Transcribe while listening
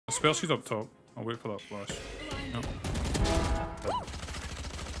I swear she's up top. I'll wait for that flash. Yep.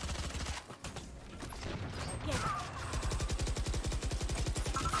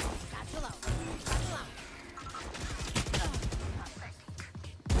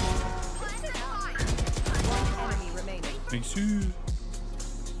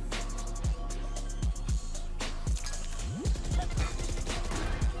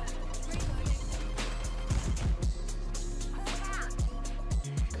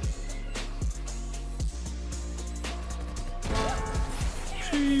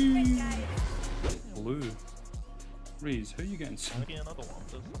 Nice. Blue. Raze, how are you getting so? Another one.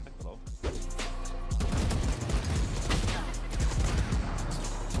 Just pick it up.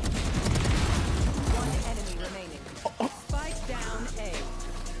 One enemy remaining. Spike down A.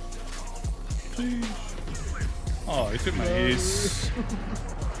 Please. Oh, he took my ace.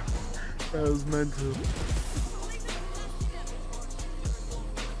 That was mental.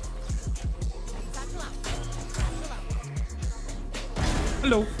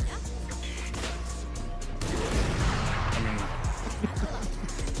 Hello.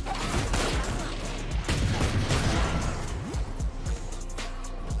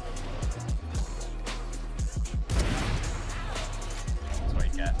 That's what he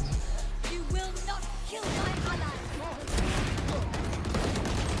gets. You will not kill my ally.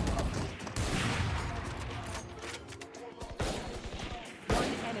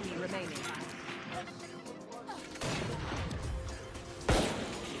 One enemy remaining.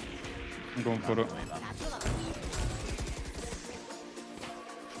 I'm going for it.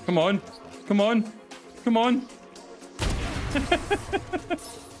 Come on. Come on. Come on. You've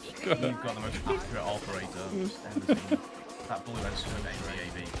got the most accurate operator ever seen. That blue has so many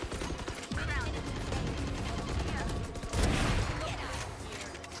AAV.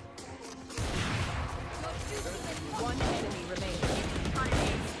 One enemy remaining.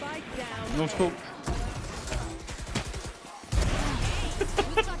 Spike down. No scope.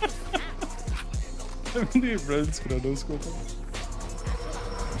 How many rounds can I no scope on?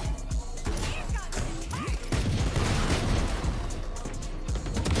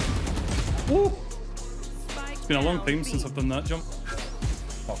 Woo! It's been a long time since I've done that jump.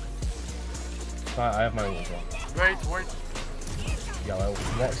 Fuck. I have my ult on. Wait. Yellow.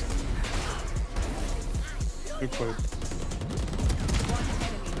 Next. Good play. One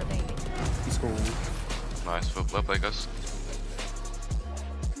enemy remaining. Let's go. Nice, well played, guys.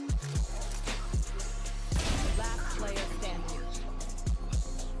 Last player standing.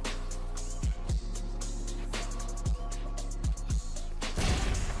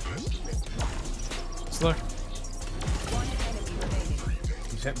 Slayer. One enemy remaining.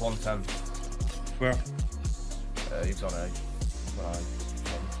 He's hit 110. Where? He was on A. Right.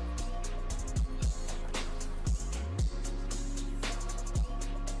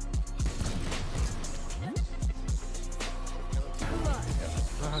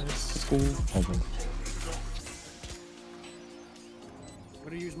 Let's go. Hold on. I'm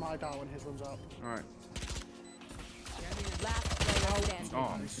gonna use my dart when his runs out. Alright. Last player standing.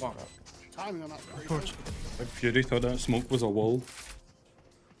 Oh, fuck. Timing on that's crazy. Big Fury thought that smoke was a wall.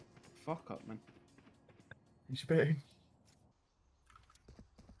 Fuck up, man. He's spitting.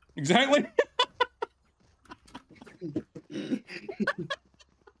 Exactly.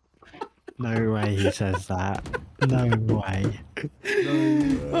 No way he says that. No way.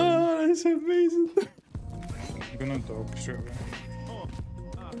 Oh, that's amazing. I'm gonna dog straight away.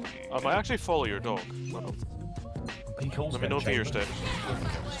 I actually follow your dog. No. Let me know via your steps.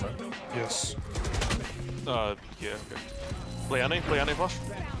 Yes. Yeah, okay. Play any flash.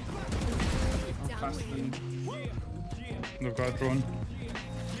 They've got a drone.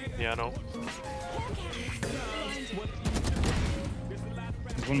 Yeah, I know.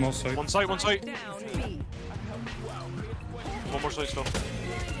 There's one more side. One side. Down B. One more side still.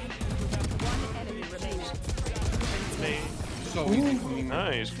 One enemy remaining. Me. So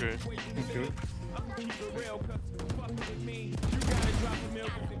Nice, good. okay. One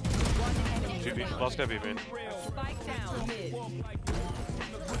enemy 2B. remaining. Last guy B, man. Spike down mid.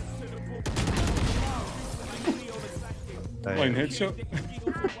 Line headshot.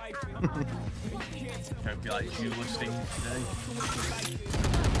 Don't be like you listing today.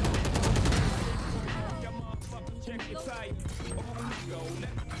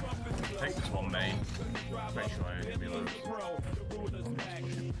 Take this one main. Pretty sure I'm gonna be low.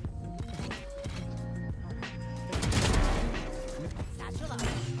 Satchel up.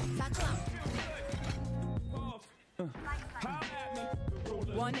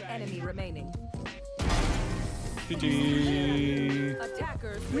 One enemy remaining. GG.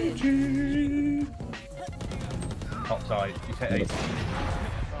 Attackers win. GG. Top side. He's hit 8.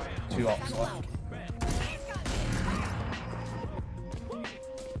 2 ops left.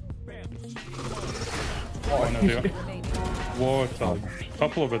 Oh, an idiot. What a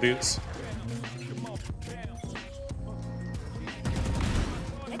couple of idiots.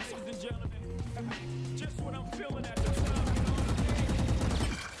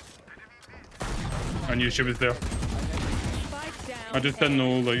 I knew she was there. I just didn't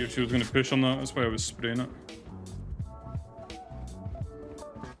know like if she was going to push on that. That's why I was spraying it.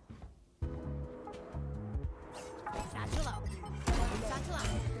 Satchel out. Satchel out.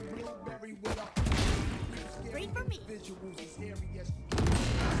 Wait for me.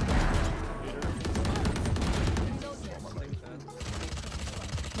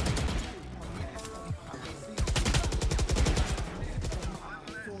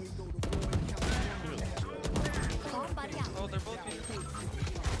 Oh, they're both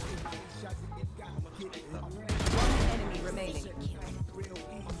one enemy remaining.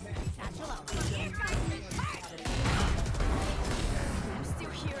 Satchel out. I'm still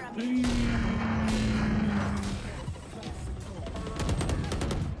here.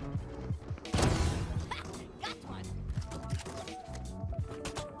 Got one.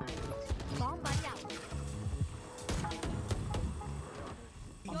 Bomb buddy out.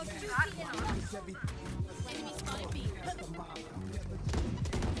 You're too enemy spotted B.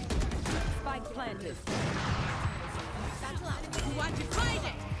 Spike planted. Satchel out. You want to find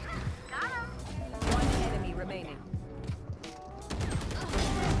it? Got him. One enemy remaining.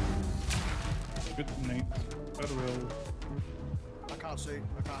 Good night. Farewell. I can't see.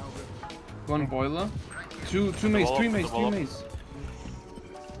 I can't help it. One boiler. Two maze, wall, 3 maze, the 3 wall. maze.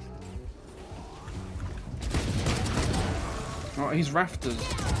 Oh, he's rafters.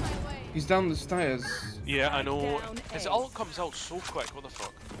 He's down the stairs. Yeah, I know. Down His A. ult comes out so quick. What the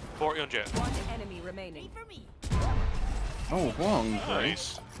fuck? 40 on jet. One enemy remaining. Wait for me. Oh, wrong.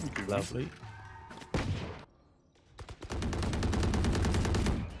 Nice. Lovely.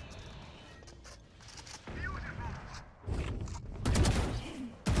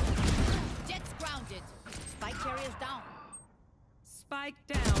 Jet's grounded. Spike carrier's down. Spike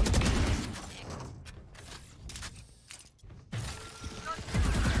down.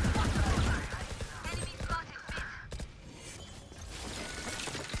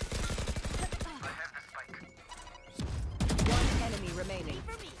 One enemy remaining.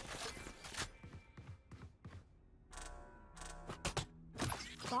 Wait for me.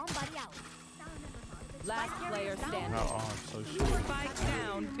 Bomb buddy out. Last player standing. Oh, I'm so sure. Spike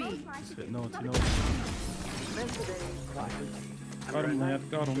down B. It's a bit naughty, Got him, lad.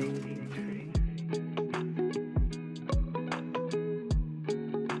 Got him.